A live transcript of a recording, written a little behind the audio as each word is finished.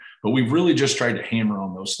But we've really just tried to hammer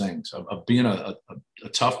on those things of being a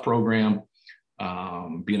tough program,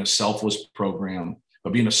 being a selfless program,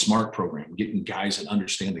 but being a smart program, getting guys that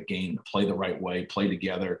understand the game, to play the right way, play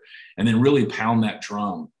together, and then really pound that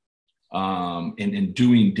drum and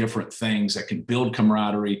doing different things that can build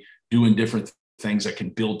camaraderie, doing different things that can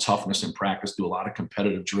build toughness in practice, do a lot of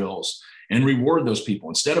competitive drills, and reward those people.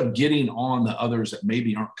 Instead of getting on the others that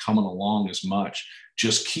maybe aren't coming along as much,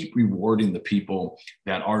 just keep rewarding the people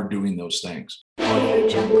that are doing those things.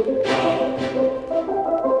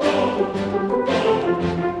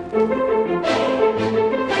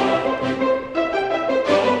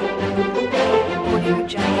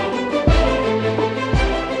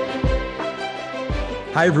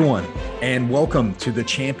 Hi, everyone, and welcome to the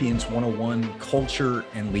Champions 101 Culture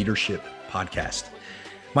and Leadership Podcast.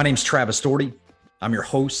 My name's Travis Doherty. I'm your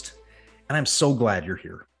host, and I'm so glad you're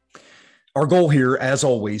here. Our goal here, as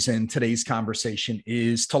always, in today's conversation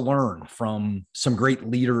is to learn from some great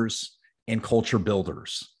leaders and culture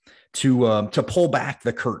builders, to pull back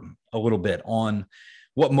the curtain a little bit on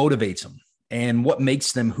what motivates them and what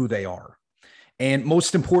makes them who they are. And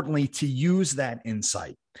most importantly, to use that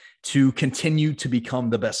insight to continue to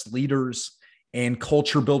become the best leaders and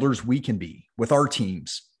culture builders we can be with our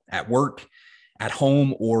teams at work, at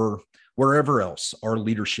home, or wherever else our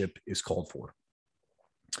leadership is called for.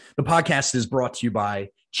 The podcast is brought to you by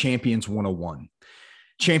Champions 101.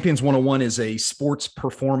 Champions 101 is a sports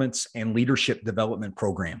performance and leadership development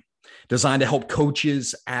program designed to help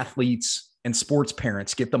coaches, athletes, and sports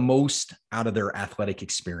parents get the most out of their athletic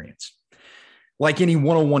experience. Like any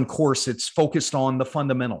 101 course, it's focused on the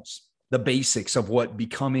fundamentals, the basics of what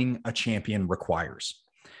becoming a champion requires.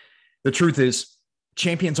 The truth is,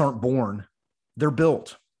 champions aren't born, they're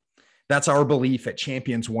built. That's our belief at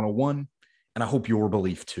Champions 101, and I hope your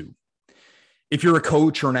belief too. If you're a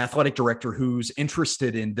coach or an athletic director who's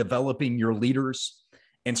interested in developing your leaders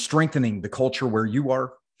and strengthening the culture where you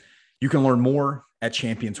are, you can learn more at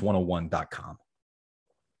champions101.com.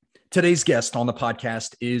 Today's guest on the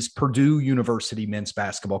podcast is Purdue University men's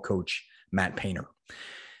basketball coach, Matt Painter.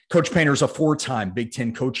 Coach Painter is a four-time Big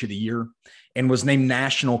Ten Coach of the Year and was named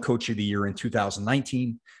National Coach of the Year in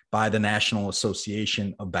 2019 by the National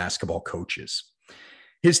Association of Basketball Coaches.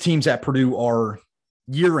 His teams at Purdue are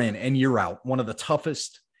year in and year out one of the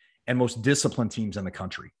toughest and most disciplined teams in the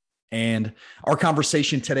country. And our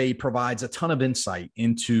conversation today provides a ton of insight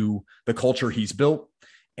into the culture he's built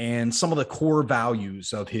and some of the core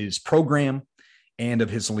values of his program and of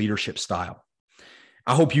his leadership style.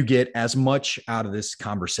 I hope you get as much out of this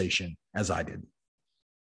conversation as I did.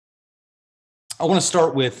 I want to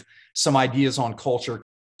start with some ideas on culture.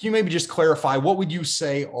 Can you maybe just clarify, what would you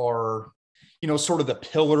say are, sort of the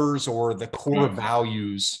pillars or the core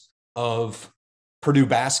values of Purdue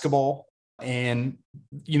basketball and,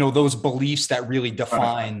 those beliefs that really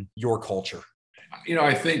define your culture?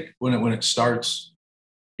 I think when it starts,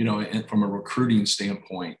 from a recruiting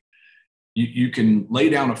standpoint, you can lay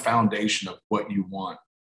down a foundation of what you want,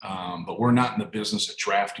 but we're not in the business of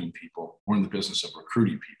drafting people. We're in the business of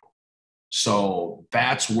recruiting people. So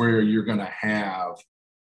that's where you're going to have,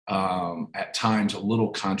 at times, a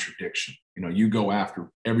little contradiction. You go after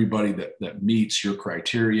everybody that meets your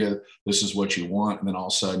criteria. This is what you want. And then all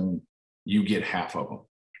of a sudden you get half of them.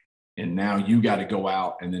 And now you got to go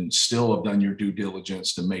out and then still have done your due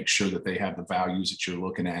diligence to make sure that they have the values that you're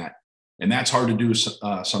looking at. And that's hard to do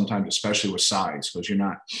sometimes, especially with size, because you're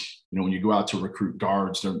not, when you go out to recruit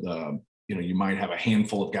guards, you might have a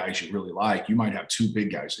handful of guys you really like. You might have two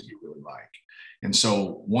big guys that you really like. And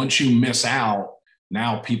so once you miss out,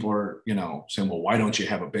 now people are, saying, well, why don't you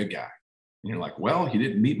have a big guy? And you're like, well, he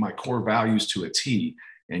didn't meet my core values to a T.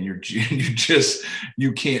 And you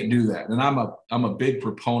can't do that. And I'm a big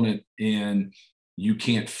proponent in you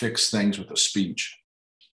can't fix things with a speech.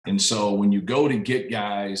 And so when you go to get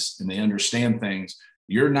guys and they understand things,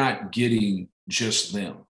 you're not getting just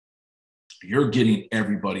them. You're getting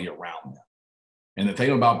everybody around them. And the thing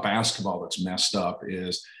about basketball that's messed up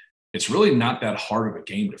is it's really not that hard of a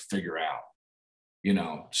game to figure out.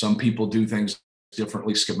 Some people do things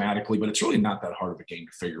differently schematically, but it's really not that hard of a game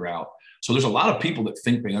to figure out. So there's a lot of people that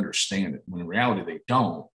think they understand it when in reality they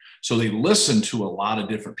don't. So they listen to a lot of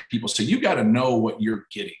different people. So you got to know what you're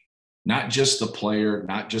getting, not just the player,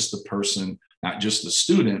 not just the person, not just the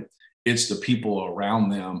student. It's the people around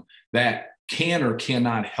them that can or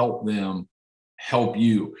cannot help them help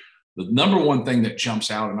you. The number one thing that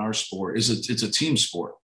jumps out in our sport is it's a team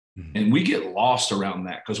sport. Mm-hmm. And we get lost around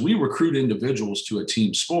that because we recruit individuals to a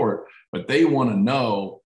team sport, but they want to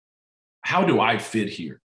know, how do I fit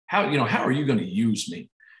here? How are you going to use me?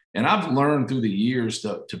 And I've learned through the years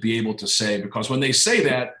to be able to say, because when they say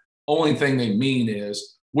that, only thing they mean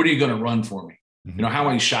is, what are you going to run for me? Mm-hmm. You know, how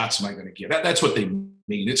many shots am I going to get? That's what they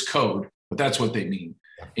mean. It's code, but that's what they mean.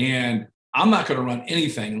 Yeah. And I'm not going to run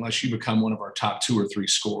anything unless you become one of our top 2 or 3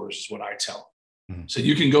 scorers, is what I tell them. Mm-hmm. So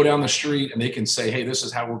you can go down the street and they can say, hey, this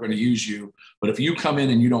is how we're going to use you. But if you come in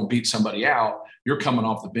and you don't beat somebody out, you're coming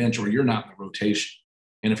off the bench or you're not in the rotation.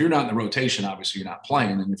 And if you're not in the rotation, obviously you're not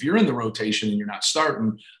playing. And if you're in the rotation and you're not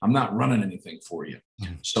starting, I'm not running anything for you.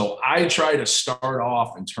 Mm-hmm. So I try to start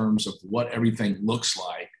off in terms of what everything looks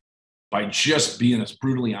like by just being as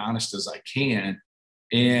brutally honest as I can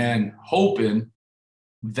and hoping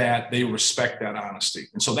that they respect that honesty.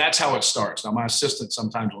 And so that's how it starts. Now, my assistant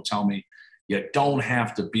sometimes will tell me, you don't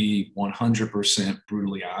have to be 100%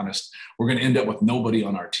 brutally honest. We're going to end up with nobody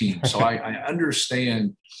on our team. So I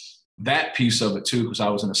understand that piece of it too, because I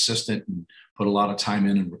was an assistant and put a lot of time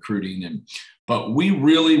in recruiting. But we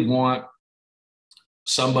really want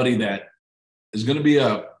somebody that is going to be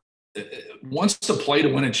wants to play to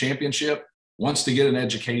win a championship, wants to get an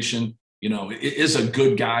education, you know, is a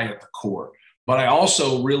good guy at the core. But I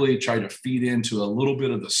also really try to feed into a little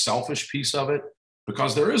bit of the selfish piece of it,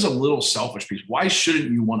 because there is a little selfish piece. Why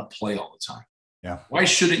shouldn't you want to play all the time? Yeah. Why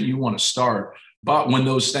shouldn't you want to start? But when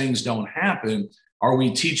those things don't happen, are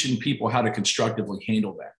we teaching people how to constructively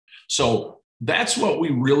handle that? So that's what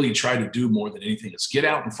we really try to do more than anything, is get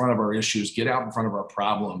out in front of our issues, get out in front of our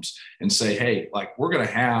problems and say, hey, like, we're going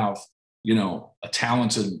to have, you know, a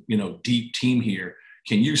talented, you know, deep team here.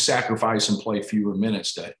 Can you sacrifice and play fewer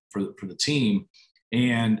minutes for the team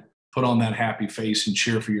and put on that happy face and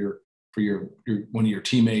cheer for your one of your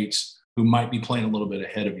teammates who might be playing a little bit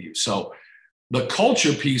ahead of you? So the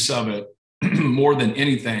culture piece of it, more than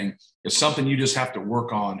anything, is something you just have to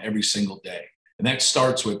work on every single day. And that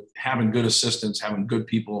starts with having good assistants, having good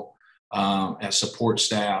people as support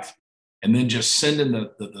staff, and then just sending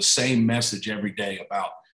the same message every day about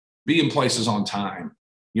being places on time,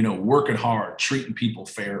 you know, working hard, treating people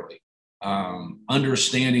fairly,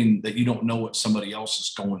 understanding that you don't know what somebody else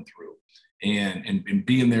is going through, and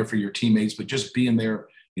being there for your teammates, but just being there,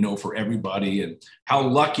 you know, for everybody, and how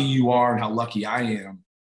lucky you are and how lucky I am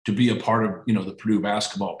to be a part of, you know, the Purdue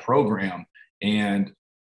basketball program. And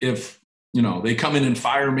if, you know, they come in and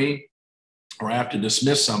fire me or I have to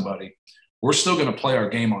dismiss somebody, we're still going to play our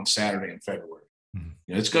game on Saturday in February. Mm-hmm.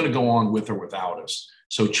 You know, it's going to go on with or without us.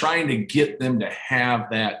 So trying to get them to have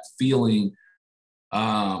that feeling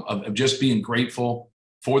of just being grateful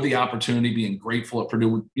for the opportunity, being grateful at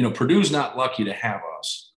Purdue. You know, Purdue's not lucky to have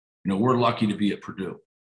us. You know, we're lucky to be at Purdue.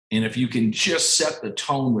 And if you can just set the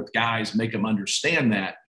tone with guys, make them understand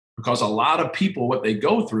that, because a lot of people, what they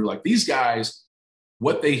go through, like these guys,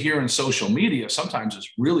 what they hear in social media sometimes is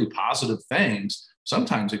really positive things.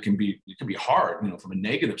 Sometimes it can be hard, you know, from a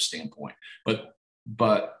negative standpoint, but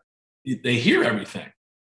they hear everything.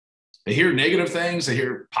 They hear negative things, they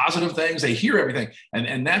hear positive things, they hear everything.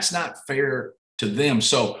 And that's not fair to them.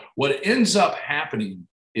 So what ends up happening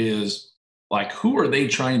is, like, who are they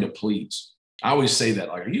trying to please? I always say that,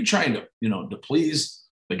 like, are you trying to, you know, to please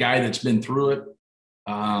the guy that's been through it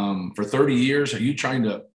for 30 years? Are you trying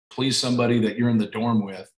to please somebody that you're in the dorm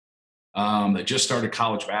with that just started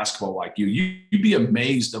college basketball like you? You'd be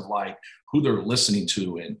amazed of, like, who they're listening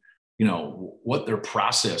to and, you know, what their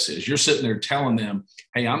process is. You're sitting there telling them,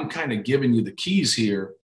 hey, I'm kind of giving you the keys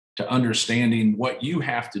here to understanding what you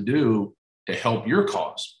have to do to help your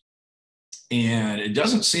cause. And it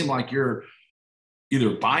doesn't seem like you're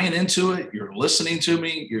either buying into it, you're listening to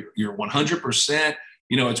me, you're 100%.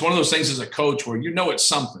 You know, it's one of those things as a coach where you know it's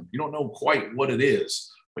something. You don't know quite what it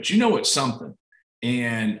is, but you know it's something.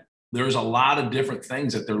 And there's a lot of different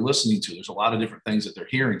things that they're listening to. There's a lot of different things that they're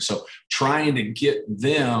hearing. So trying to get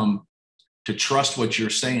them to trust what you're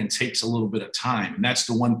saying takes a little bit of time. And that's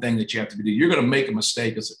the one thing that you have to do. You're going to make a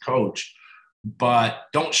mistake as a coach, but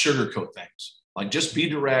don't sugarcoat things. Like, just be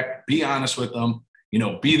direct, be honest with them, you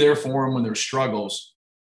know, be there for them when there's struggles.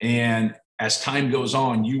 And as time goes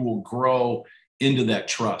on, you will grow into that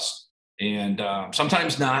trust. And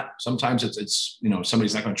sometimes not. Sometimes it's you know,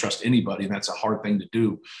 somebody's not going to trust anybody, and that's a hard thing to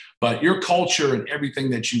do. But your culture and everything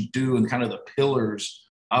that you do and kind of the pillars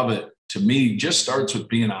of it, to me, just starts with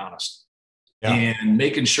being honest. Yeah. And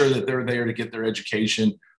making sure that they're there to get their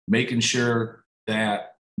education, making sure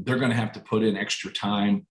that they're going to have to put in extra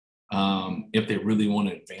time if they really want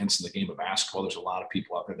to advance in the game of basketball. There's a lot of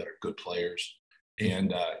people out there that are good players,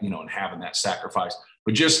 and you know, and having that sacrifice.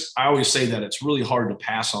 But just, I always say that it's really hard to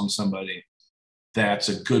pass on somebody that's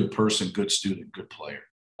a good person, good student, good player.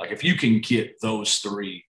 Like, if you can get those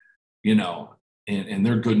three, you know, and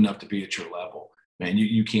they're good enough to be at your level, man,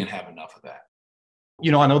 you can't have enough of that.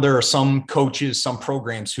 You know, I know there are some coaches, some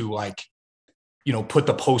programs who, like, put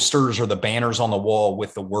the posters or the banners on the wall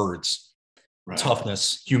with the words Right.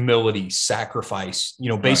 toughness, humility, sacrifice,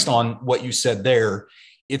 based Right. on what you said there.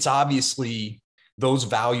 It's obviously those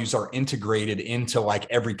values are integrated into like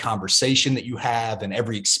every conversation that you have and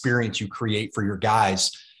every experience you create for your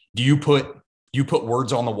guys. Do you put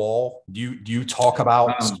words on the wall? Do you talk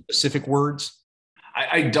about specific words?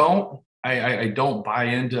 I don't buy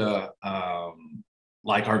into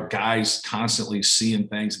like our guys constantly seeing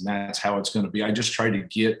things and that's how it's going to be. I just try to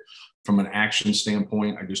get from an action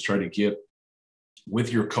standpoint. I just try to get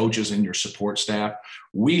with your coaches and your support staff.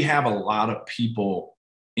 We have a lot of people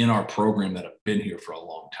in our program that have been here for a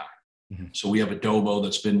long time. Mm-hmm. So we have Adobo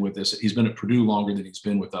that's been with us. He's been at Purdue longer than he's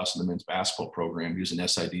been with us in the men's basketball program. He was an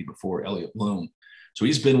SID before, Elliot Bloom. So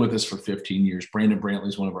he's been with us for 15 years. Brandon Brantley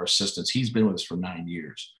is one of our assistants. He's been with us for 9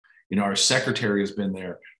 years. Our secretary has been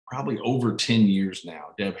there probably over 10 years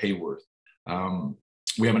now, Deb Hayworth.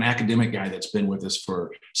 We have an academic guy that's been with us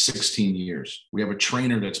for 16 years. We have a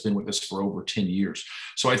trainer that's been with us for over 10 years.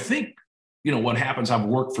 So I think, what happens, I've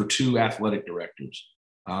worked for 2 athletic directors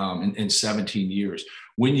in 17 years.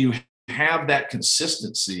 When you have that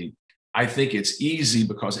consistency, I think it's easy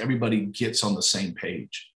because everybody gets on the same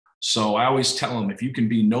page. So I always tell them, if you can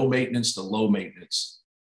be no maintenance to low maintenance,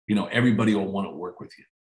 everybody will want to work with you.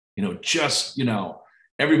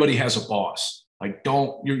 Everybody has a boss. Like,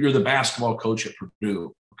 you're the basketball coach at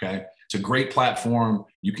Purdue. Okay. It's a great platform.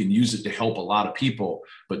 You can use it to help a lot of people,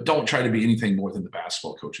 but don't try to be anything more than the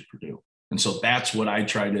basketball coach at Purdue. And so that's what I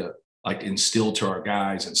try to instill to our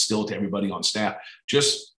guys, instill to everybody on staff.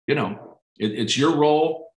 Just, it's your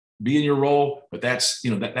role, be in your role, but that's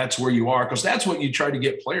where you are, because that's what you try to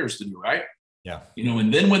get players to do. Right. Yeah.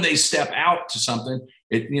 And then when they step out to something,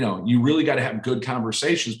 you really got to have good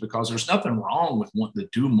conversations, because there's nothing wrong with wanting to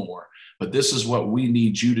do more, but this is what we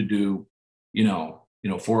need you to do,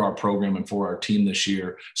 for our program and for our team this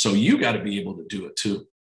year. So you got to be able to do it too.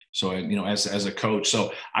 So, as a coach,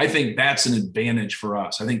 so I think that's an advantage for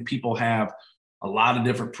us. I think people have a lot of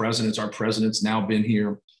different presidents. Our president's now been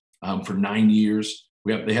here for 9 years.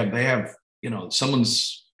 You have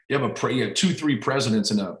 2-3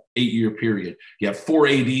 presidents in a 8-year period. You have 4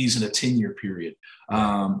 ADs in a 10-year period.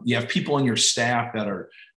 You have people on your staff that are,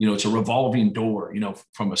 it's a revolving door,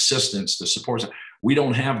 from assistants to supports. We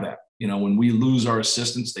don't have that. When we lose our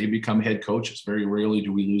assistants, they become head coaches. Very rarely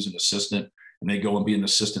do we lose an assistant and they go and be an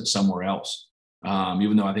assistant somewhere else,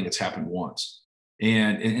 even though I think it's happened once.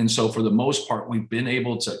 And so for the most part, we've been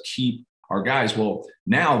able to keep our guys. Well,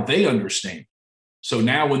 now they understand. So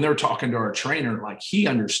now when they're talking to our trainer, he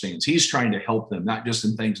understands. He's trying to help them, not just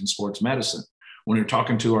in things in sports medicine. When they're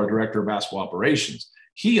talking to our director of basketball operations,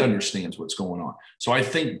 he understands what's going on. So I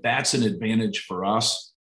think that's an advantage for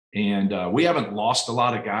us. And we haven't lost a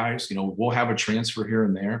lot of guys. We'll have a transfer here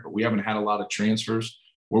and there, but we haven't had a lot of transfers.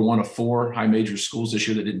 We're one of 4 high major schools this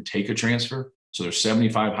year that didn't take a transfer. So there's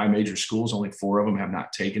 75 high major schools. Only 4 of them have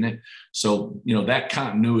not taken it. So, that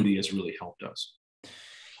continuity has really helped us.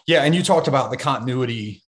 Yeah. And you talked about the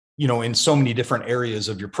continuity, in so many different areas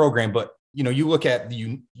of your program, but, you look at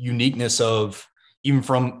the uniqueness of, even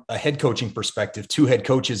from a head coaching perspective, 2 head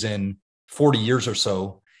coaches in 40 years or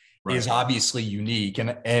so is obviously unique.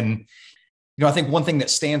 And, I think one thing that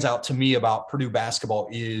stands out to me about Purdue basketball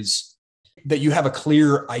is that you have a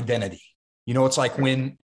clear identity. It's like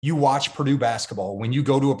when you watch Purdue basketball, when you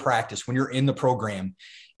go to a practice, when you're in the program,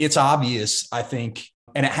 it's obvious, I think,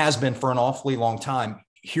 and it has been for an awfully long time,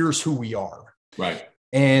 here's who we are. Right.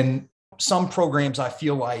 And some programs, I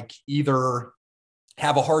feel like, either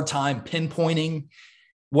have a hard time pinpointing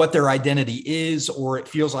what their identity is, or it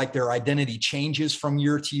feels like their identity changes from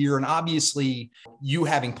year to year. And obviously, you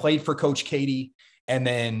having played for Coach Katie, and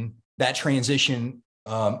then that transition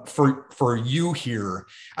for you here,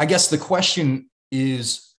 I guess the question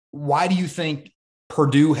is, why do you think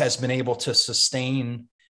Purdue has been able to sustain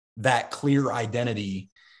that clear identity?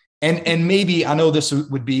 And maybe, I know this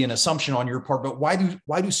would be an assumption on your part, but why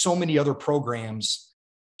do so many other programs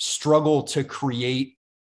struggle to create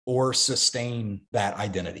or sustain that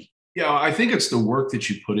identity? Yeah, I think it's the work that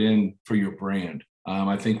you put in for your brand.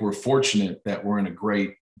 I think we're fortunate that we're in a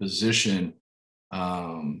great position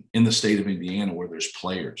in the state of Indiana, where there's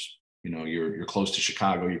players. You're close to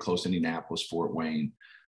Chicago, you're close to Indianapolis, Fort Wayne.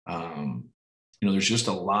 There's just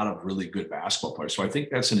a lot of really good basketball players. So I think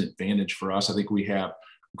that's an advantage for us. I think we have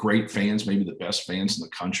great fans, maybe the best fans in the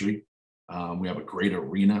country. We have a great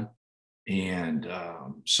arena. And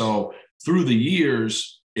so through the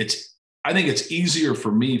years, I think it's easier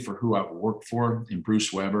for me, for who I've worked for, in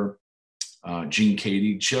Bruce Weber, Gene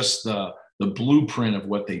Katie, just the blueprint of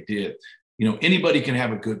what they did. Anybody can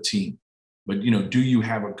have a good team, but, do you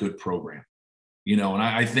have a good program? And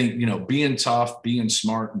I think, being tough, being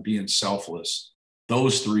smart, and being selfless,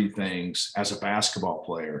 those three things as a basketball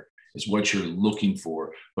player is what you're looking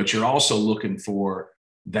for. But you're also looking for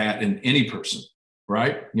that in any person,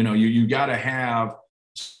 right? You got to have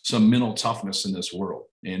some mental toughness in this world.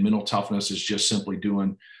 And mental toughness is just simply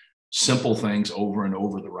doing simple things over and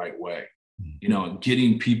over the right way, and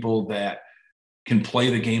getting people that can play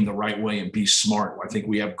the game the right way and be smart. I think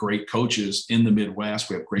we have great coaches in the Midwest.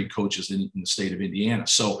 We have great coaches in the state of Indiana.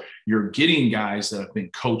 So you're getting guys that have been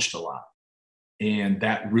coached a lot, and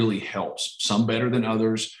that really helps. Some better than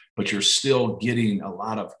others, but you're still getting a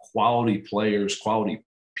lot of quality players, quality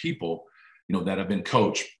people, that have been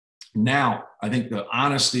coached. Now, I think the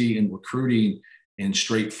honesty in recruiting and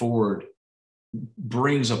straightforward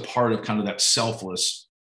brings a part of kind of that selfless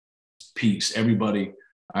piece. Everybody,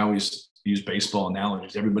 I always use baseball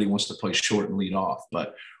analogies. Everybody wants to play short and lead off,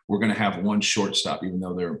 but we're going to have one shortstop, even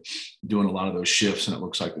though they're doing a lot of those shifts and it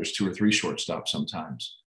looks like there's 2 or 3 shortstops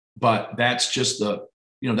sometimes. But that's just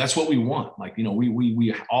that's what we want. Like,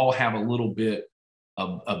 we all have a little bit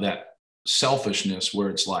of that selfishness where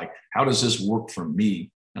it's like, how does this work for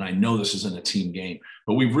me? And I know this isn't a team game,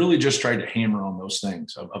 but we've really just tried to hammer on those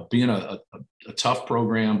things of being a tough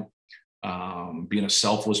program, being a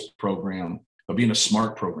selfless program, but being a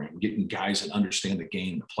smart program, getting guys that understand the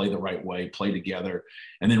game, to play the right way, play together,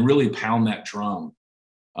 and then really pound that drum,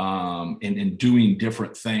 and doing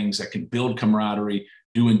different things that can build camaraderie,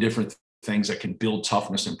 doing different things that can build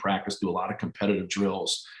toughness in practice, do a lot of competitive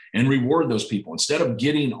drills, and reward those people. Instead of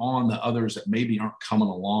getting on the others that maybe aren't coming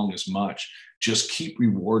along as much, just keep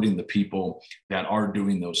rewarding the people that are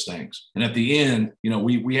doing those things. And at the end,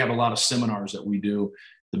 we have a lot of seminars that we do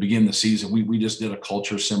to begin the season. We just did a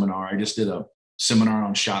culture seminar. I just did a seminar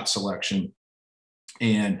on shot selection.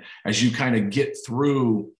 And as you kind of get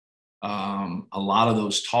through a lot of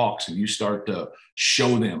those talks and you start to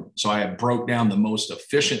show them. So I have broke down the most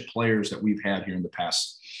efficient players that we've had here in the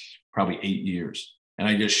past probably 8 years. And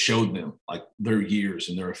I just showed them like their years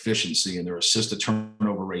and their efficiency and their assist to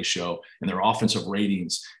turnover ratio and their offensive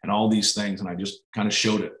ratings and all these things. And I just kind of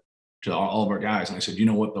showed it to all of our guys. And I said, you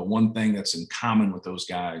know what? The one thing that's in common with those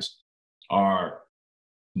guys are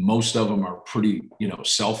most of them are pretty,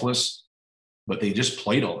 selfless, but they just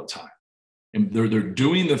played all the time. And they're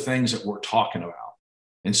doing the things that we're talking about.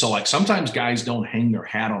 And so like sometimes guys don't hang their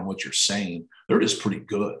hat on what you're saying. They're just pretty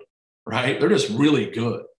good, right? They're just really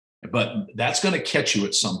good. But that's going to catch you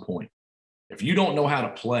at some point. If you don't know how to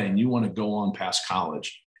play and you want to go on past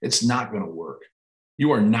college, it's not going to work.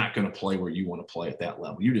 You are not going to play where you want to play at that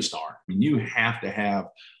level. You just aren't. I mean, you have to have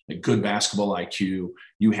a good basketball IQ.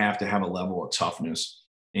 You have to have a level of toughness,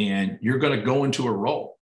 and you're going to go into a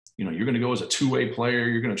role. You're going to go as a two-way player.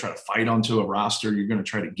 You're going to try to fight onto a roster. You're going to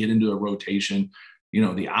try to get into a rotation.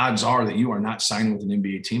 The odds are that you are not signing with an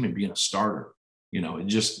NBA team and being a starter.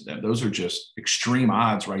 Those are just extreme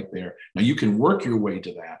odds right there. Now you can work your way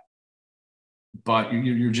to that, but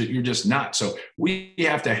you're just not. So we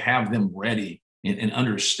have to have them ready and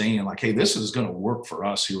understand like, hey, this is going to work for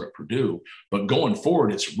us here at Purdue, but going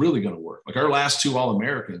forward, it's really going to work. Like our last 2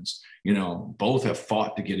 All-Americans, both have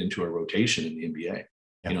fought to get into a rotation in the NBA.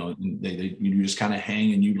 Yeah. You just kind of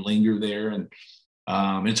hang and you linger there, and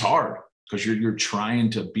it's hard because you're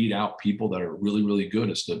trying to beat out people that are really, really good.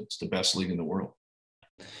 It's the best league in the world.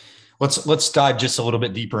 Let's dive just a little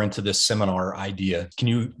bit deeper into this seminar idea. Can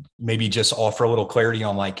you maybe just offer a little clarity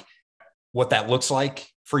on like what that looks like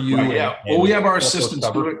for you? Right, yeah. Well, we have our assistants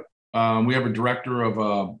do it. We have a director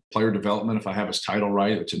of player development. If I have his title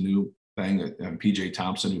right, it's a new thing. PJ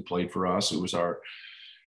Thompson, who played for us, it was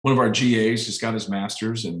one of our GAs, just got his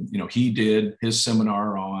master's, and he did his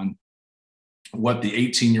seminar on what the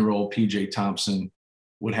 18-year-old PJ Thompson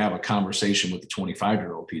would have a conversation with the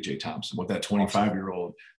 25-year-old PJ Thompson, what that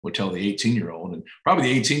 25-year-old would tell the 18-year-old, and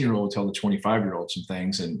probably the 18-year-old would tell the 25-year-old some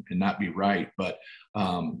things and not be right. But,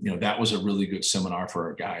 that was a really good seminar for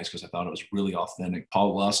our guys because I thought it was really authentic.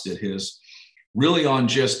 Paul Luss did his really on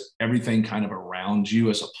just everything kind of around you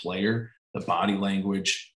as a player, the body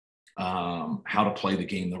language, how to play the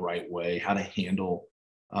game the right way, how to handle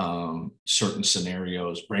certain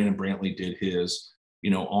scenarios. Brandon Brantley did his,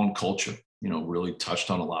 on culture, really touched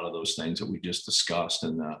on a lot of those things that we just discussed,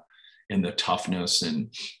 and the toughness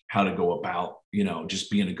and how to go about, just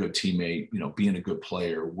being a good teammate, being a good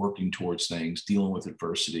player, working towards things, dealing with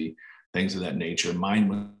adversity, things of that nature. Mine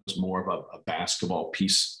was more of a basketball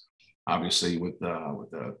piece, obviously with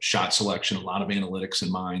the shot selection, a lot of analytics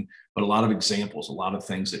in mind, but a lot of examples, a lot of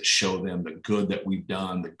things that show them the good that we've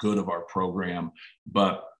done, the good of our program,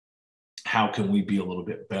 but how can we be a little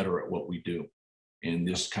bit better at what we do? And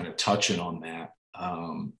just kind of touching on that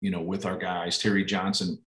with our guys. Terry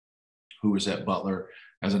Johnson, who was at Butler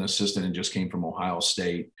as an assistant and just came from Ohio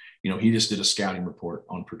State. He just did a scouting report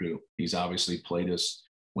on Purdue. He's obviously played us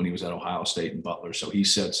when he was at Ohio State and Butler. So he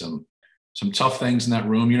said some tough things in that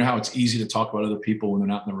room. You know how it's easy to talk about other people when they're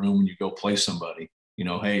not in the room when you go play somebody.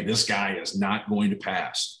 Hey, this guy is not going to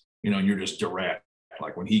pass. And you're just direct.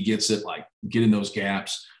 Like when he gets it, like get in those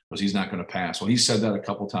gaps because he's not going to pass. Well, he said that a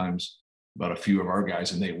couple times about a few of our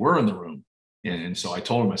guys, and they were in the room. And so I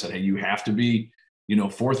told him, I said, hey, you have to be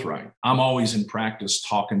forthright. I'm always in practice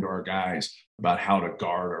talking to our guys about how to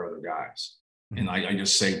guard our other guys. And I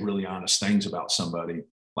just say really honest things about somebody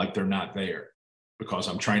like they're not there because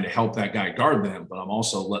I'm trying to help that guy guard them, but I'm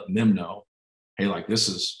also letting them know, hey, like this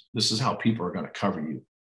is how people are going to cover you.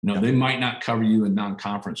 They might not cover you in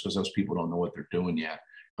non-conference because those people don't know what they're doing yet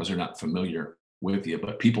because they're not familiar with you.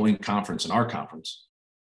 But people in conference, in our conference,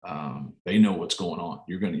 they know what's going on.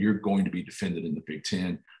 You're going to be defended in the Big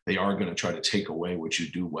Ten. They are going to try to take away what you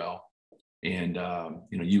do well, and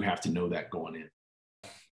you have to know that going in.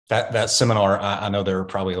 That seminar, I know there are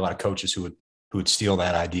probably a lot of coaches who would steal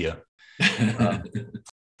that idea.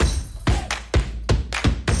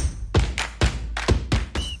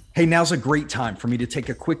 Hey, now's a great time for me to take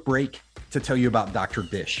a quick break to tell you about Dr.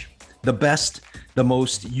 Dish, the best, the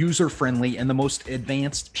most user-friendly, and the most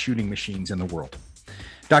advanced shooting machines in the world.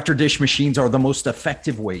 Dr. Dish machines are the most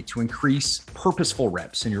effective way to increase purposeful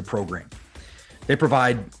reps in your program. They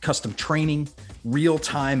provide custom training,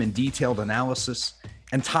 real-time and detailed analysis,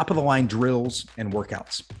 and top-of-the-line drills and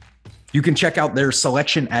workouts. You can check out their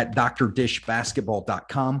selection at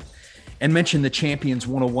drdishbasketball.com and mention the Champions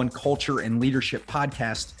 101 Culture and Leadership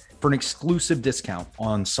podcast for an exclusive discount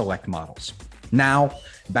on select models. Now,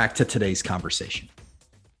 back to today's conversation.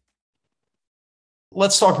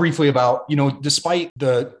 Let's talk briefly about, despite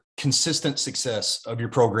the consistent success of your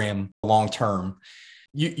program long-term,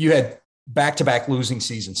 you had back-to-back losing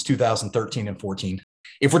seasons, 2013 and 14.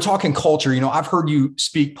 If we're talking culture, I've heard you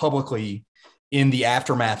speak publicly in the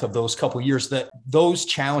aftermath of those couple of years that those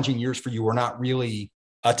challenging years for you were not really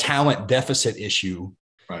a talent deficit issue,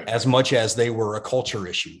 right, as much as they were a culture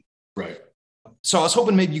issue. Right. So I was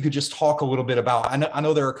hoping maybe you could just talk a little bit about, I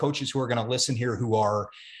know there are coaches who are going to listen here who are,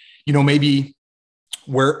 maybe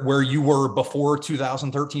where you were before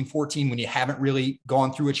 2013, 14, when you haven't really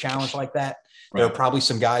gone through a challenge like that. Right. There are probably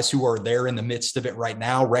some guys who are there in the midst of it right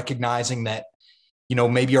now, recognizing that,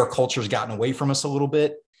 maybe our culture's gotten away from us a little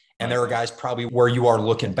bit. And there are guys probably where you are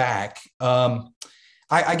looking back.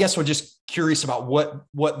 I guess we're just curious about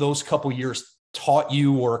what those couple years taught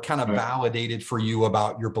you or kind of validated for you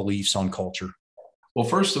about your beliefs on culture. Well,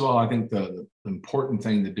 first of all, I think the important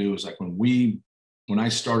thing to do is like when I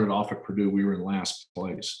started off at Purdue, we were in last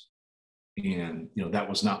place, and that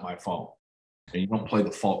was not my fault. And you don't play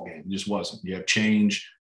the fault game; it just wasn't. You have change.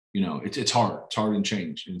 It's hard. It's hard in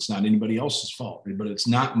change, and it's not anybody else's fault, but it's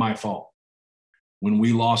not my fault. When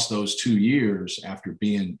we lost those 2 years after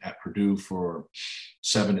being at Purdue for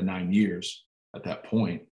 7 to 9 years at that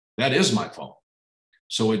point, that is my fault.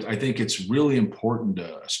 So I think it's really important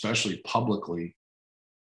to, especially publicly,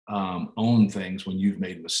 own things when you've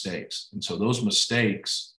made mistakes. And so those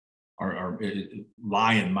mistakes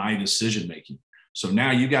lie in my decision making. So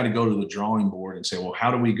now you got to go to the drawing board and say, well,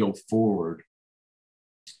 how do we go forward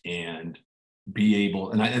and be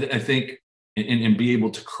able, and I think, and be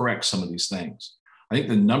able to correct some of these things. I think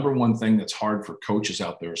the number one thing that's hard for coaches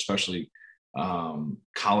out there, especially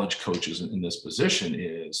college coaches in this position,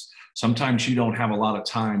 is sometimes you don't have a lot of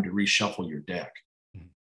time to reshuffle your deck.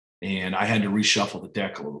 And I had to reshuffle the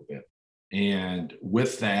deck a little bit. And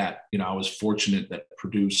with that, I was fortunate that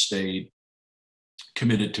Purdue stayed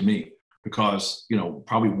committed to me because,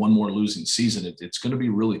 probably one more losing season, it's going to be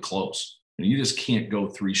really close. And you just can't go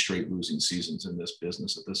 3 straight losing seasons in this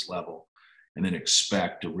business at this level and then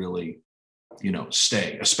expect to really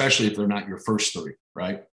stay, especially if they're not your first 3,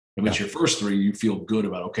 right? If it's your first 3, you feel good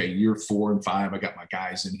about, okay, year 4 and 5, I got my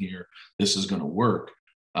guys in here. This is going to work.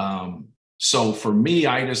 So for me,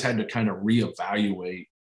 I just had to kind of reevaluate,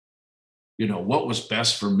 what was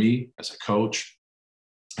best for me as a coach.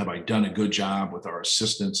 Have I done a good job with our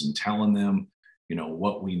assistants and telling them,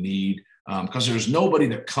 what we need? Because there's nobody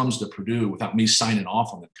that comes to Purdue without me signing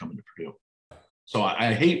off on them coming to Purdue. So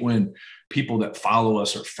I hate when people that follow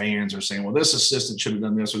us or fans are saying, well, this assistant should have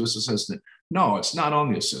done this or this assistant. No, it's not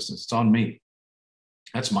on the assistants. It's on me.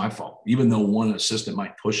 That's my fault. Even though one assistant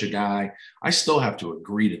might push a guy, I still have to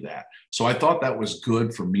agree to that. So I thought that was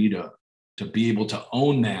good for me to be able to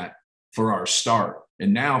own that for our start.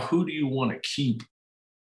 And now who do you want to keep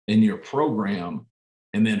in your program?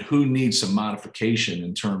 And then who needs some modification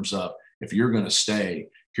in terms of if you're going to stay,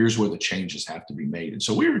 here's where the changes have to be made. And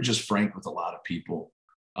so we were just frank with a lot of people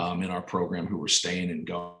in our program who were staying and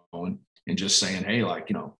going and just saying, hey, like,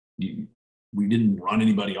 we didn't run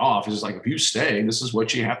anybody off. It's like, if you stay, this is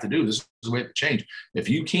what you have to do. This is the way to change. If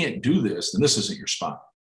you can't do this, then this isn't your spot.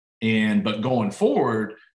 But going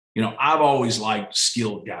forward, I've always liked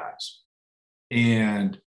skilled guys.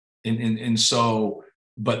 And so,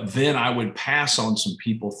 but then I would pass on some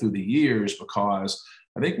people through the years because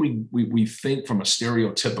I think we think from a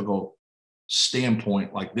stereotypical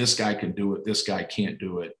standpoint, like this guy can do it, this guy can't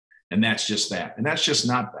do it. And that's just that. And that's just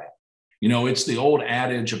not that. It's the old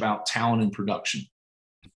adage about talent and production.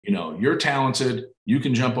 You're talented, you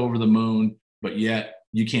can jump over the moon, but yet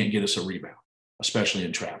you can't get us a rebound, especially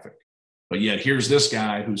in traffic. But yet here's this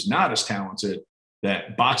guy who's not as talented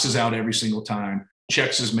that boxes out every single time,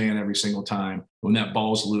 checks his man every single time. When that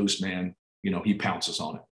ball's loose, man, he pounces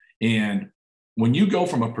on it. And when you go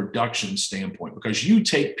from a production standpoint, because you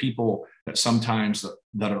take people that sometimes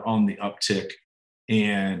that are on the uptick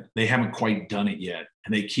and they haven't quite done it yet,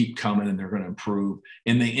 and they keep coming and they're going to improve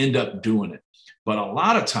and they end up doing it. But a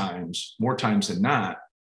lot of times, more times than not,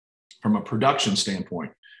 from a production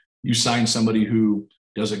standpoint, you sign somebody who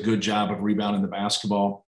does a good job of rebounding the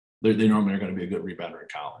basketball, they normally are going to be a good rebounder in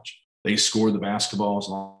college. They score the basketball as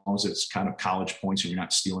long as it's kind of college points and you're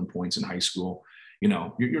not stealing points in high school.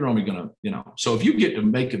 You're normally going to, so if you get to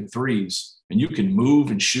making threes and you can move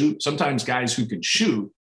and shoot, sometimes guys who can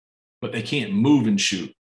shoot, but they can't move and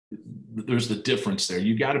shoot, there's the difference there.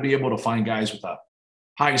 You got to be able to find guys with a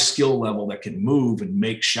high skill level that can move and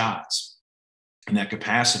make shots and that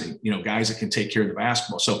capacity, guys that can take care of the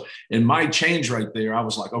basketball. So in my change right there, I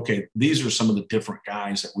was like, okay, these are some of the different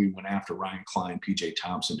guys that we went after: Ryan Klein, PJ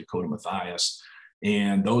Thompson, Dakota Mathias.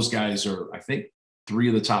 And those guys are, I think, 3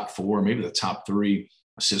 of the top 4, maybe the top 3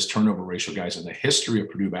 assist turnover ratio guys in the history of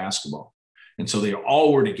Purdue basketball. And so they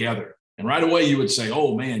all were together. And right away you would say,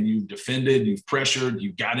 oh man, you've defended, you've pressured,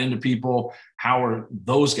 you've got into people. How are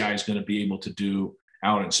those guys going to be able to do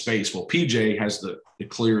out in space? Well, PJ has the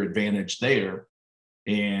clear advantage there,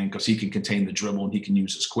 and because he can contain the dribble and he can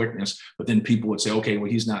use his quickness. But then people would say, okay,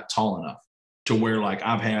 well, he's not tall enough to where, like,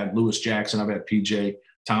 I've had Lewis Jackson, I've had PJ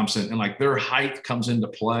Thompson, and like their height comes into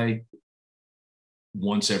play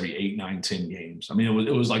once every 8, 9, 10 games. I mean,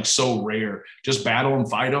 it was like so rare. Just battle and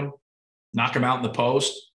fight them, knock them out in the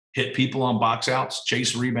post, hit people on box outs,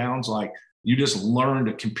 chase rebounds. Like, you just learn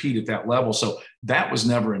to compete at that level. So that was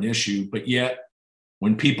never an issue. But yet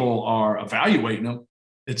when people are evaluating them,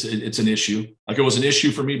 it's an issue. Like, it was an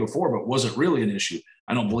issue for me before, but was it really an issue?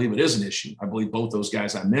 I don't believe it is an issue. I believe both those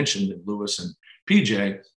guys I mentioned, Lewis and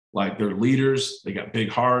PJ, like, they're leaders. They got big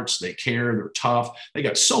hearts. They care. They're tough. They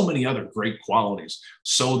got so many other great qualities.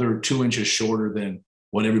 So they're 2 inches shorter than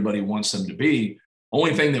what everybody wants them to be.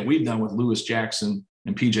 Only thing that we've done with Lewis Jackson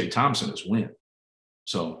and PJ Thompson is win.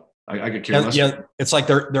 So I could care less. Yeah, it's like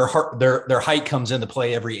their height comes into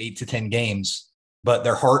play every 8 to 10 games, but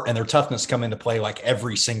their heart and their toughness come into play like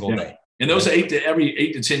every single day. And those every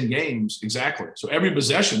 8 to 10 games, exactly. So every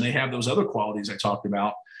possession, they have those other qualities I talked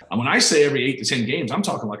about. And when I say every 8 to 10 games, I'm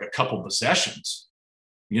talking like a couple possessions,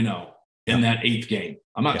 in that 8th game.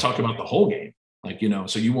 I'm not talking about the whole game. Like,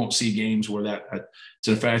 so you won't see games where that.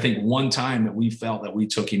 So in fact, I think one time that we felt that we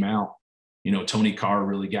took him out, Tony Carr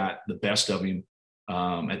really got the best of him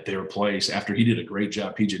at their place after he did a great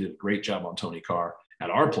job. PJ did a great job on Tony Carr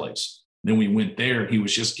at our place. Then we went there, and he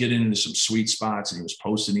was just getting into some sweet spots, and he was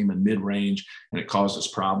posting him in mid-range, and it caused us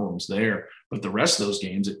problems there. But the rest of those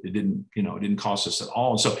games, it didn't cost us at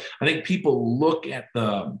all. And so I think people look at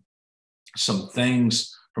some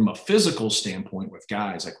things from a physical standpoint with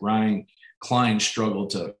guys like Ryan Klein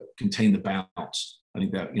struggled to contain the bounce. I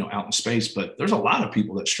think that, out in space, but there's a lot of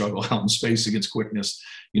people that struggle out in space against quickness,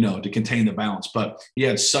 to contain the bounce. But he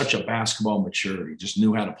had such a basketball maturity, just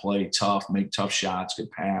knew how to play tough, make tough shots,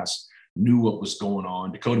 could pass, knew what was going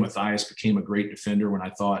on. Dakota Mathias became a great defender when I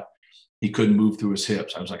thought he couldn't move through his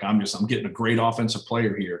hips. I was like, I'm getting a great offensive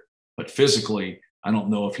player here, but physically, I don't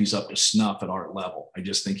know if he's up to snuff at our level. I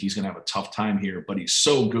just think he's going to have a tough time here, but he's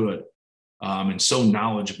so good and so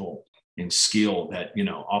knowledgeable and skilled that,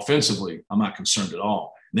 offensively, I'm not concerned at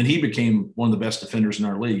all. And then he became one of the best defenders in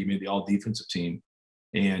our league. He made the all defensive team.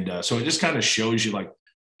 And so it just kind of shows you, like,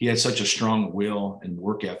 he had such a strong will and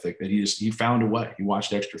work ethic that he found a way. He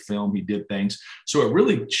watched extra film. He did things. So it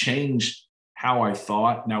really changed how I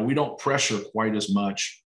thought. Now, we don't pressure quite as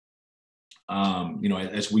much,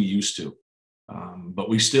 as we used to. But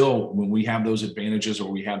we still, when we have those advantages or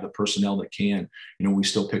we have the personnel that can, we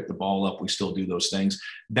still pick the ball up. We still do those things.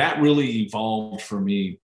 That really evolved for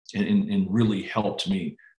me and really helped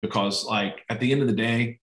me because, like, at the end of the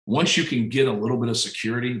day, once you can get a little bit of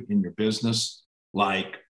security in your business,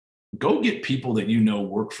 like go get people that you know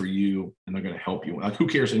work for you and they're going to help you. Like, who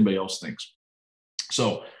cares what anybody else thinks?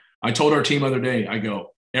 So I told our team the other day, I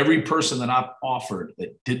go, every person that I've offered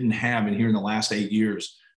that didn't have in here in the last 8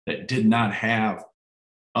 years, that did not have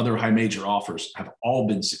other high major offers, have all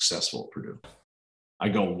been successful at Purdue. I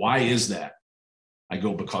go, why is that? I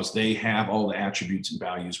go, because they have all the attributes and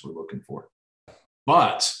values we're looking for.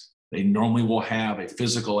 But they normally will have a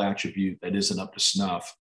physical attribute that isn't up to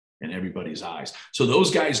snuff in everybody's eyes. So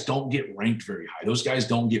those guys don't get ranked very high. Those guys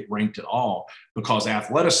don't get ranked at all because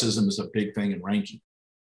athleticism is a big thing in ranking.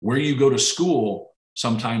 Where you go to school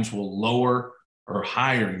sometimes will lower or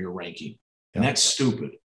higher your ranking. And that's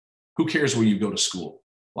stupid. Who cares where you go to school?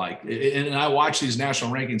 Like, and I watch these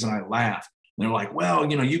national rankings and I laugh. And they're like, well,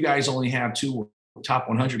 you know, you guys only have 2 top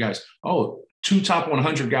 100 guys. Oh, 2 top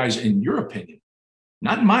 100 guys in your opinion,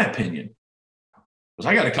 not in my opinion. Because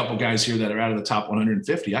I got a couple guys here that are out of the top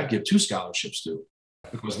 150. I'd give 2 scholarships to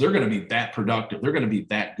because they're going to be that productive. They're going to be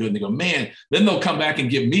that good. And they go, man, then they'll come back and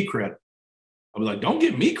give me credit. I was like, don't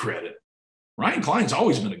give me credit. Ryan Klein's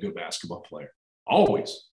always been a good basketball player.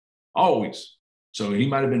 Always. So he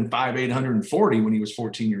might have been 5'8", 140 when he was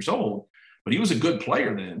 14 years old, but he was a good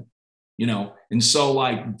player then, you know? And so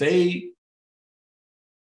like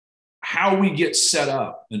how we get set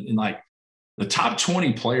up and like the top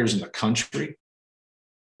 20 players in the country,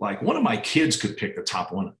 like one of my kids could pick the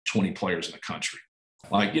top 20 players in the country.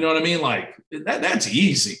 Like, you know what I mean? Like that's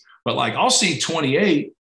easy, but like I'll see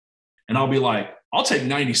 28 and I'll be like, I'll take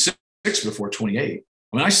 96 before 28.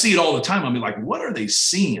 I mean, I see it all the time. I'll be like, what are they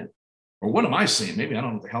seeing? Or what am I seeing? Maybe I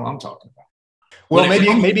don't know what the hell I'm talking about. Well,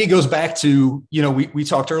 maybe it goes back to, you know, we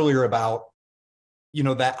talked earlier about, you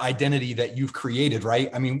know, that identity that you've created,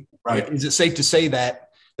 right? I mean, right. Is it safe to say that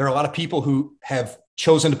there are a lot of people who have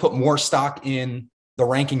chosen to put more stock in the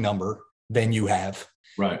ranking number than you have?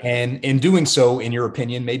 Right. And in doing so, in your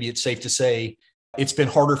opinion, maybe it's safe to say it's been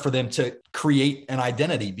harder for them to create an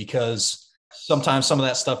identity because sometimes some of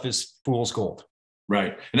that stuff is fool's gold.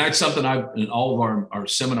 Right. And that's something in all of our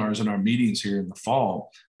seminars and our meetings here in the fall,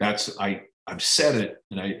 I've said it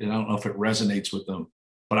and I don't know if it resonates with them,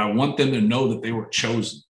 but I want them to know that they were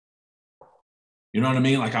chosen. You know what I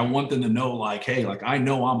mean? Like I want them to know like, hey, like I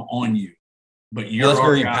know I'm on you, but you're that's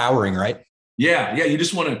very empowering, right? Yeah. You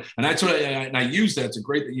just want to, and that's what I use that. It's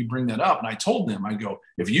great that you bring that up. And I told them, I go,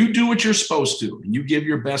 if you do what you're supposed to and you give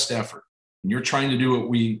your best effort and you're trying to do what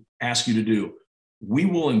we ask you to do, we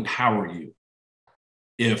will empower you.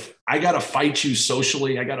 If I got to fight you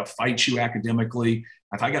socially, I got to fight you academically,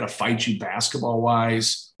 if I got to fight you basketball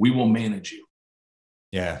wise, we will manage you.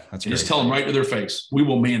 Yeah, that's great. Just tell them right to their face, we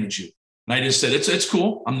will manage you. And I just said, it's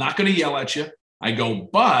cool. I'm not going to yell at you. I go,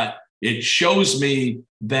 but it shows me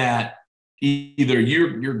that either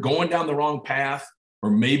you're going down the wrong path,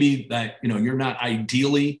 or maybe that, you know, you're not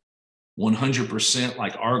ideally 100%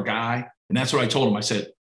 like our guy. And that's what I told him. I said,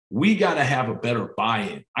 we got to have a better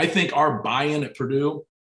buy-in. I think our buy-in at Purdue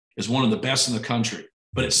is one of the best in the country,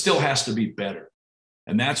 but it still has to be better.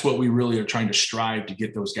 And that's what we really are trying to strive to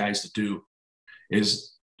get those guys to do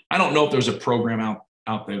is, I don't know if there's a program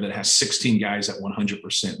out there that has 16 guys at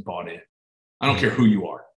 100% bought in. I don't care who you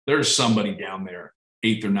are. There's somebody down there,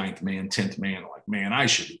 8th or 9th man, 10th man, like, man, I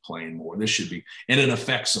should be playing more. This should be, and it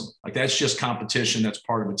affects them. Like that's just competition. That's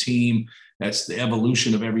part of a team. That's the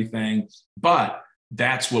evolution of everything. But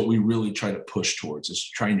that's what we really try to push towards, is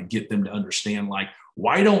trying to get them to understand, like,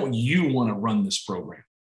 why don't you want to run this program?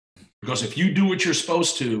 Because if you do what you're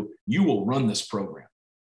supposed to, you will run this program.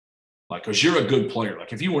 Like, because you're a good player.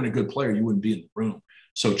 Like if you weren't a good player, you wouldn't be in the room.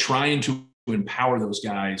 So trying to empower those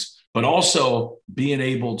guys, but also being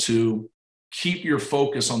able to keep your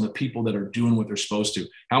focus on the people that are doing what they're supposed to.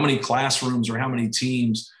 How many classrooms or how many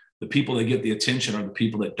teams, the people that get the attention are the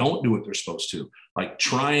people that don't do what they're supposed to. Like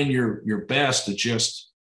trying your best to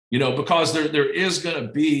just, you know, because there is going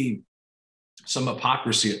to be some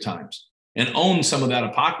hypocrisy at times, and own some of that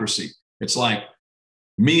hypocrisy. It's like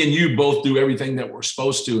me and you both do everything that we're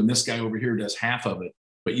supposed to, and this guy over here does half of it,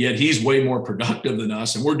 but yet he's way more productive than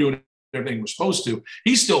us, and we're doing everything we're supposed to.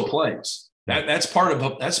 He still plays. That's part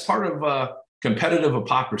of competitive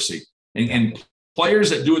hypocrisy, and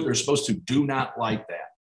players that do what they're supposed to do not like that.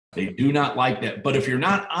 They do not like that. But if you're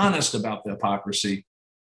not honest about the hypocrisy,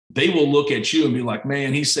 they will look at you and be like,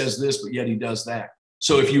 man, he says this, but yet he does that.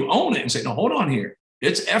 So if you own it and say, no, hold on here,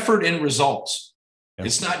 it's effort and results. Yep.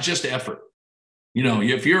 It's not just effort. You know,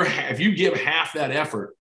 if you give half that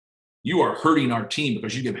effort, you are hurting our team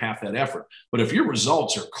because you give half that effort. But if your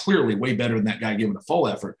results are clearly way better than that guy giving a full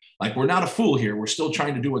effort, like we're not a fool here. We're still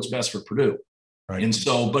trying to do what's best for Purdue. Right. And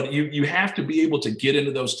so, but you have to be able to get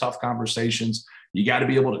into those tough conversations. You got to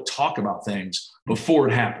be able to talk about things before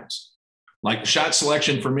it happens. Like shot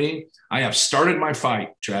selection for me, I have started my fight,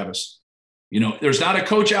 Travis. There's not a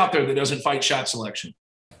coach out there that doesn't fight shot selection.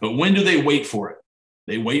 But when do they wait for it?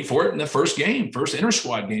 They wait for it in the first game, first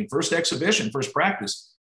inter-squad game, first exhibition, first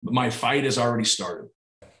practice. But my fight has already started.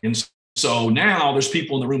 And so now there's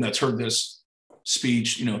people in the room that's heard this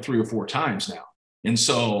speech, 3 or 4 times now. And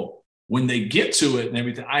so when they get to it and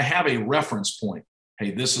everything, I have a reference point.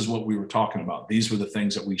 Hey, this is what we were talking about. These were the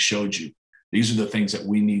things that we showed you. These are the things that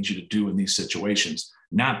we need you to do in these situations,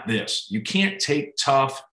 not this. You can't take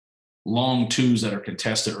tough, long twos that are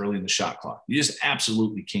contested early in the shot clock. You just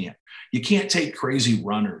absolutely can't. You can't take crazy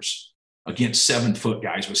runners against 7-foot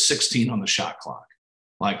guys with 16 on the shot clock.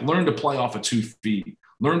 Like, learn to play off of 2 feet,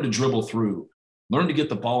 learn to dribble through, learn to get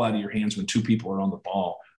the ball out of your hands when 2 people are on the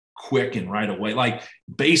ball quick and right away. Like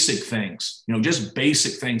basic things, just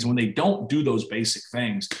basic things. When they don't do those basic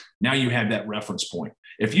things, now you have that reference point.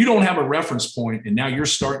 If you don't have a reference point and now you're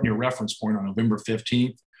starting your reference point on November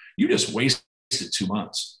 15th, you just wasted 2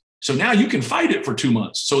 months. So now you can fight it for 2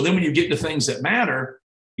 months. So then when you get to things that matter,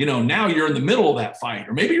 now you're in the middle of that fight,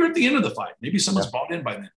 or maybe you're at the end of the fight. Maybe someone's bought in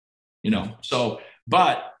by then, So,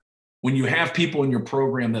 but when you have people in your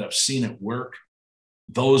program that have seen it work,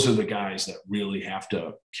 those are the guys that really have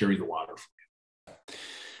to carry the water for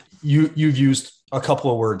you. You've used a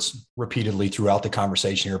couple of words repeatedly throughout the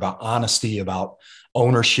conversation here about honesty, about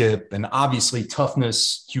ownership, and obviously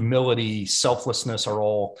toughness, humility, selflessness are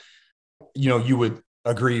all, you would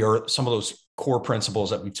agree are some of those core principles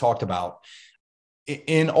that we've talked about.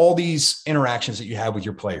 In all these interactions that you have with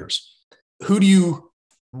your players, who do you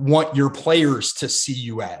want your players to see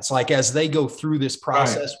you as? Like, as they go through this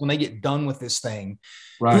process, when they get done with this thing,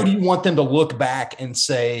 who do you want them to look back and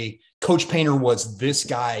say, Coach Painter was this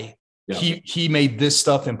guy? Yeah. He made this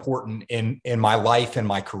stuff important in my life and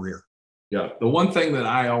my career. Yeah. The one thing that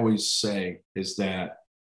I always say is that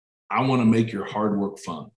I want to make your hard work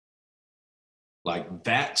fun. Like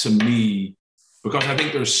that to me, because I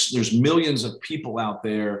think there's millions of people out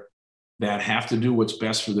there that have to do what's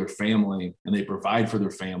best for their family, and they provide for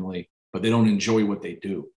their family, but they don't enjoy what they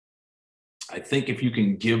do. I think if you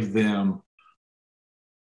can give them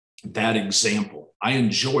that example, I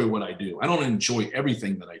enjoy what I do. I don't enjoy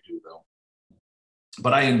everything that I do though,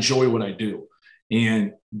 but I enjoy what I do.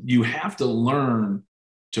 And you have to learn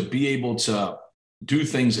to be able to do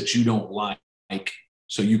things that you don't like,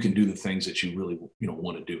 so you can do the things that you really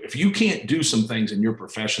want to do. If you can't do some things in your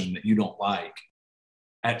profession that you don't like,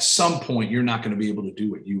 at some point you're not going to be able to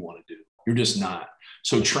do what you want to do. You're just not.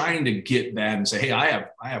 So trying to get that and say, hey, I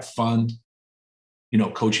have fun,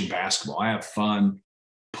 coaching basketball. I have fun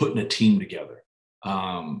putting a team together.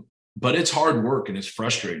 But it's hard work and it's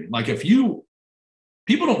frustrating. Like people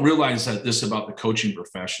don't realize that this about the coaching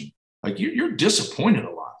profession, like you're disappointed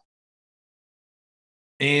a lot.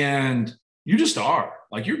 And you just are.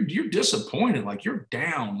 Like you're disappointed, like you're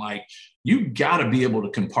down, like you got to be able to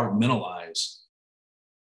compartmentalize,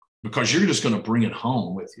 because you're just going to bring it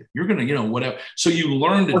home with you. You're going to, whatever. So you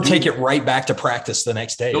learn to take it right back to practice the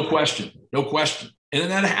next day. No question. And then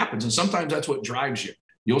that happens. And sometimes that's what drives you.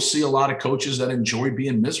 You'll see a lot of coaches that enjoy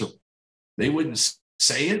being miserable. They wouldn't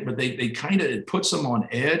say it, but they kind of, it puts them on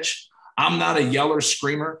edge. I'm not a yeller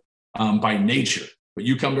screamer by nature, but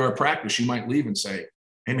you come to our practice, you might leave and say,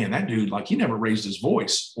 hey man, that dude, like he never raised his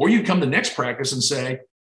voice. Or you come to next practice and say,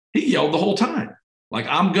 he yelled the whole time. Like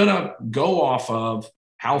I'm going to go off of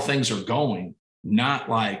how things are going, not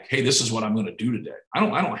like, hey, this is what I'm going to do today. I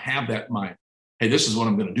don't have that in mind. Hey, this is what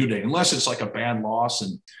I'm going to do today, unless it's like a bad loss.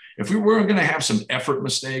 And if we were going to have some effort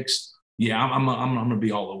mistakes, yeah, I'm going to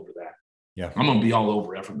be all over that. Yeah, I'm going to be all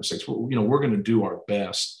over effort mistakes. We're going to do our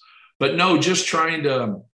best, but no, just trying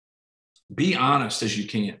to be honest as you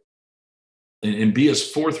can, and be as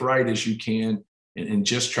forthright as you can, and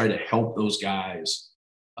just try to help those guys,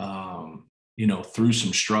 through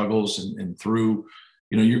some struggles and through,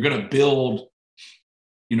 you're going to build,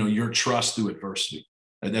 your trust through adversity.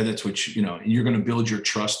 That's what you're going to build your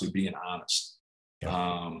trust through being honest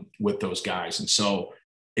with those guys. And so,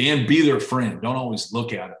 and be their friend. Don't always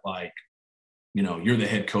look at it like, you're the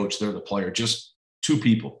head coach, they're the player, just two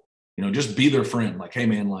people, just be their friend. Like, hey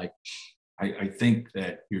man, like, I think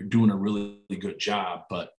that you're doing a really, really good job,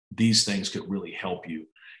 but these things could really help you.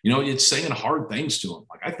 It's saying hard things to them.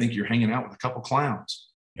 Like, I think you're hanging out with a couple clowns.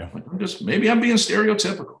 Yeah. Like, maybe I'm being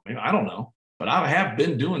stereotypical. Maybe, I don't know, but I have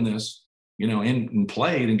been doing this, and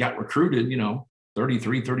played and got recruited,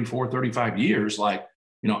 33, 34, 35 years. Like,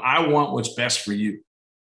 I want what's best for you.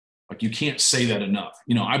 Like, you can't say that enough.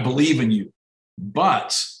 I believe in you,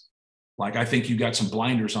 but Like, I think you got some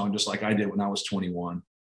blinders on, just like I did when I was 21.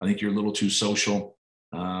 I think you're a little too social.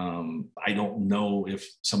 I don't know if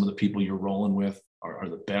some of the people you're rolling with are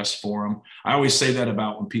the best for them. I always say that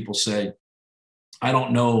about when people say, I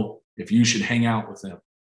don't know if you should hang out with them.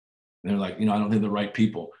 And they're like, I don't think they're the right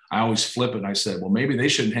people. I always flip it and I said, well, maybe they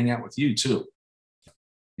shouldn't hang out with you too.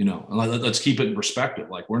 Let's keep it in perspective.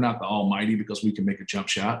 Like, we're not the almighty because we can make a jump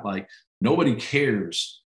shot. Like, nobody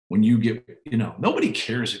cares when you get, nobody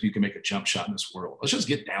cares if you can make a jump shot in this world. Let's just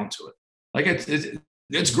get down to it. Like,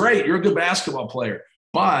 it's great. You're a good basketball player,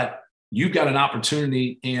 but you've got an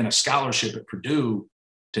opportunity and a scholarship at Purdue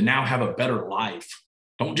to now have a better life.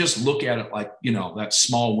 Don't just look at it like, that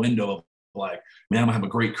small window of like, man, I'm gonna have a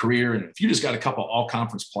great career. And if you just got a couple all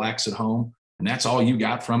conference plaques at home and that's all you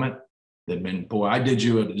got from it, then, man, boy, I did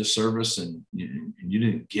you a disservice and you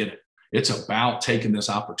didn't get it. It's about taking this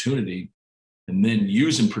opportunity and then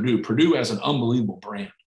using Purdue as an unbelievable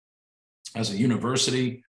brand, as a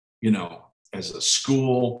university, as a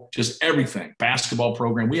school, just everything, basketball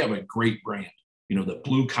program. We have a great brand, the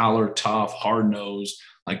blue collar, tough, hard nosed,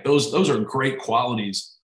 like those are great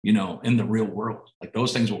qualities, in the real world. Like,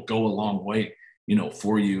 those things will go a long way,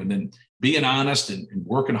 for you. And then being honest and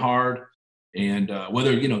working hard. And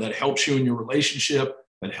whether, that helps you in your relationship,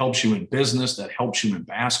 that helps you in business, that helps you in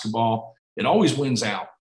basketball, it always wins out.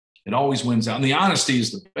 It always wins out. And the honesty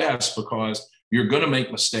is the best because you're going to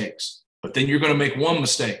make mistakes, but then you're going to make one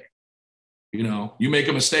mistake. You make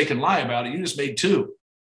a mistake and lie about it. You just made two.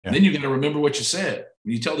 Yeah. And then you got to remember what you said.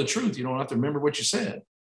 When you tell the truth, you don't have to remember what you said.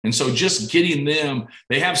 And so just getting them,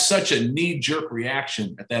 they have such a knee-jerk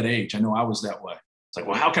reaction at that age. I know I was that way. It's like,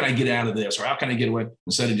 well, how can I get out of this? Or how can I get away?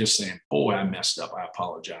 Instead of just saying, boy, I messed up. I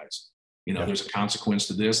apologize. There's a consequence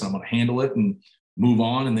to this and I'm going to handle it and move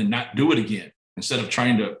on and then not do it again instead of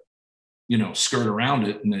trying to, skirt around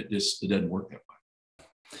it. And it doesn't work that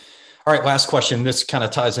way. All right. Last question. This kind of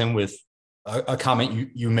ties in with a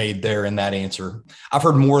comment you made there in that answer. I've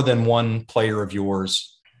heard more than one player of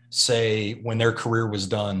yours say when their career was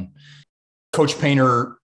done, Coach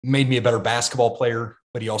Painter made me a better basketball player,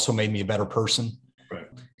 but he also made me a better person. Right.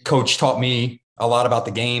 Coach taught me a lot about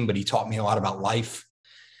the game, but he taught me a lot about life.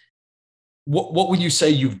 What would you say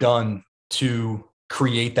you've done to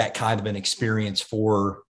create that kind of an experience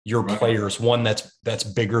for your players, one that's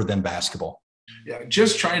bigger than basketball? Yeah,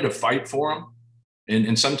 just trying to fight for them.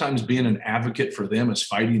 And sometimes being an advocate for them is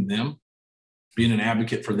fighting them. Being an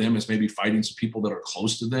advocate for them is maybe fighting some people that are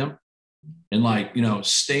close to them. And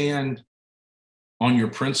stand on your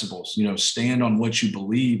principles, stand on what you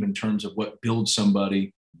believe in terms of what builds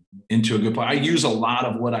somebody into a good player. I use a lot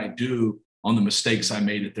of what I do on the mistakes I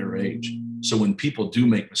made at their age. So when people do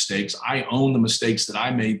make mistakes, I own the mistakes that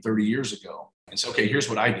I made 30 years ago and say, okay, here's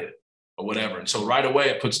what I did or whatever. And so right away,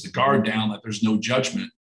 it puts the guard down that there's no judgment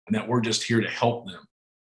and that we're just here to help them.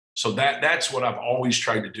 So that's what I've always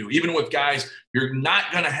tried to do. Even with guys, you're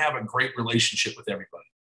not going to have a great relationship with everybody.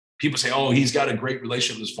 People say, oh, he's got a great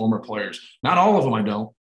relationship with his former players. Not all of them, I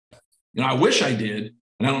don't. I wish I did.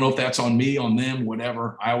 And I don't know if that's on me, on them,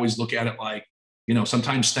 whatever. I always look at it like,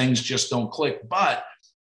 sometimes things just don't click. But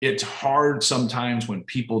it's hard sometimes when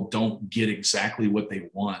people don't get exactly what they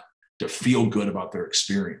want to feel good about their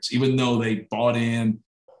experience. Even though they bought in,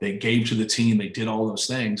 they gave to the team, they did all those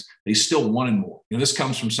things, they still wanted more. This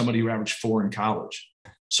comes from somebody who averaged 4 in college.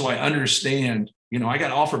 So I understand, I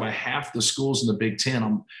got offered by half the schools in the Big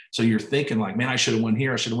Ten. So you're thinking like, man, I should have went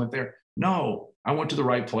here. I should have went there. No, I went to the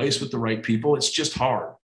right place with the right people. It's just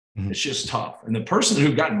hard. Mm-hmm. It's just tough. And the person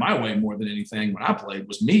who got in my way more than anything when I played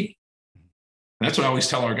was me. And that's what I always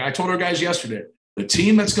tell our guys. I told our guys yesterday, the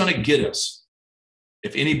team that's going to get us,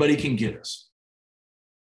 if anybody can get us,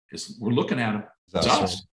 is we're looking at them. It's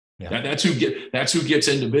us. Yeah. That's who gets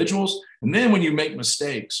individuals. And then when you make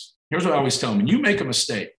mistakes, here's what I always tell them. When you make a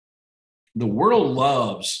mistake, the world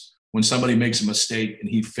loves when somebody makes a mistake and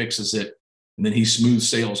he fixes it and then he smooth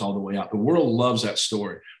sails all the way out. The world loves that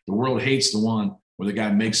story. The world hates the one where the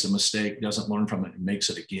guy makes the mistake, doesn't learn from it, and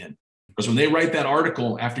makes it again. Because when they write that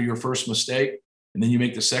article after your first mistake and then you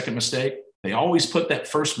make the second mistake, they always put that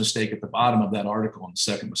first mistake at the bottom of that article on the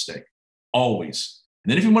second mistake. Always.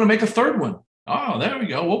 And then if you want to make a third one, oh, there we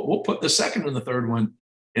go. We'll put the second and the third one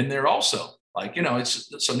in there also. Like,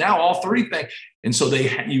 it's so now all three things. And so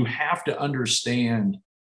you have to understand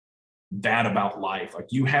that about life. Like,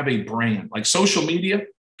 you have a brand. Like, social media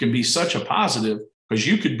can be such a positive because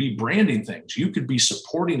you could be branding things. You could be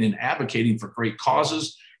supporting and advocating for great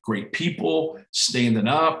causes, great people, standing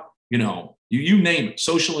up, you name it,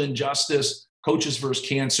 social injustice, Coaches versus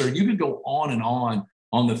Cancer. You could go on and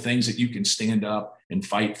on the things that you can stand up and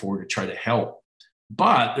fight for to try to help.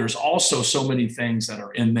 But there's also so many things that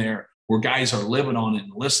are in there where guys are living on it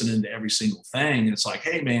and listening to every single thing. And it's like,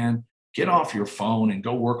 hey, man, get off your phone and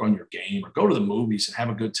go work on your game, or go to the movies and have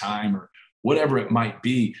a good time, or whatever it might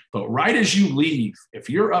be. But right as you leave, if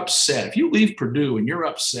you're upset, if you leave Purdue and you're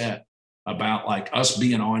upset about like us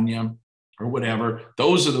being on you or whatever,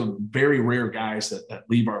 those are the very rare guys that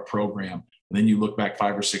leave our program. And then you look back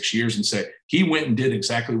 5 or 6 years and say, he went and did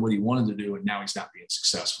exactly what he wanted to do, and now he's not being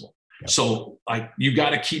successful. Yep. So like, you got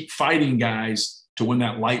to keep fighting guys to when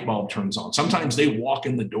that light bulb turns on. Sometimes they walk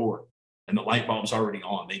in the door and the light bulb's already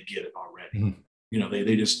on. They get it already. Mm-hmm. You know, they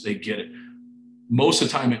get it. Most of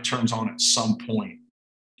the time it turns on at some point,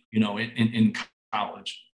 you know, in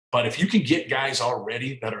college. But if you can get guys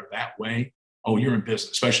already that are that way, oh, you're in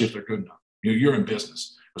business, especially if they're good enough. You're in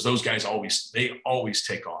business, because those guys always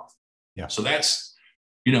take off. Yeah. So that's,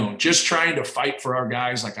 you know, just trying to fight for our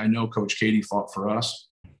guys. Like I know Coach Katie fought for us,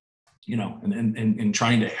 you know, and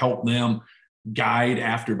trying to help them guide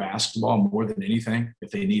after basketball more than anything,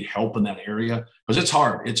 if they need help in that area. Because it's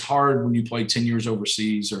hard. It's hard when you play 10 years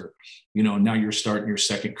overseas, or, you know, now you're starting your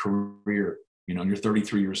second career, you know, and you're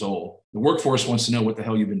 33 years old. The workforce wants to know what the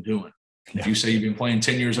hell you've been doing. Yeah. If you say you've been playing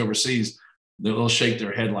 10 years overseas, they'll shake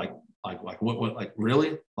their head like what, like,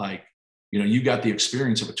 really? Like, you know, you got the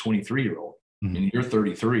experience of a 23-year-old mm-hmm. and you're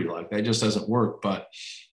 33. Like, that just doesn't work. But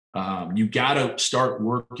you got to start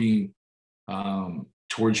working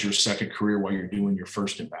towards your second career while you're doing your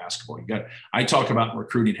first in basketball. I talk about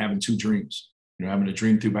recruiting having two dreams, you know, having a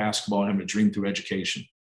dream through basketball and having a dream through education.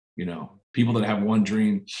 You know, people that have one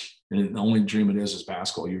dream and the only dream it is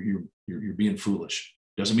basketball, you're being foolish.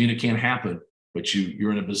 Doesn't mean it can't happen, but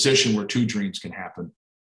you're in a position where two dreams can happen.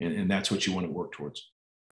 And that's what you want to work towards.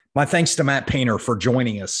 My thanks to Matt Painter for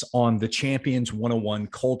joining us on the Champions 101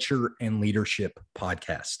 Culture and Leadership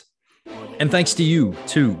podcast. And thanks to you,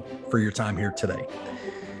 too, for your time here today.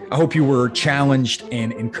 I hope you were challenged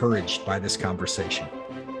and encouraged by this conversation.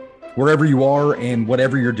 Wherever you are and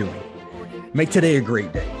whatever you're doing, make today a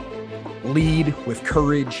great day. Lead with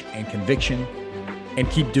courage and conviction, and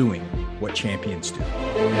keep doing what champions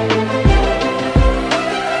do.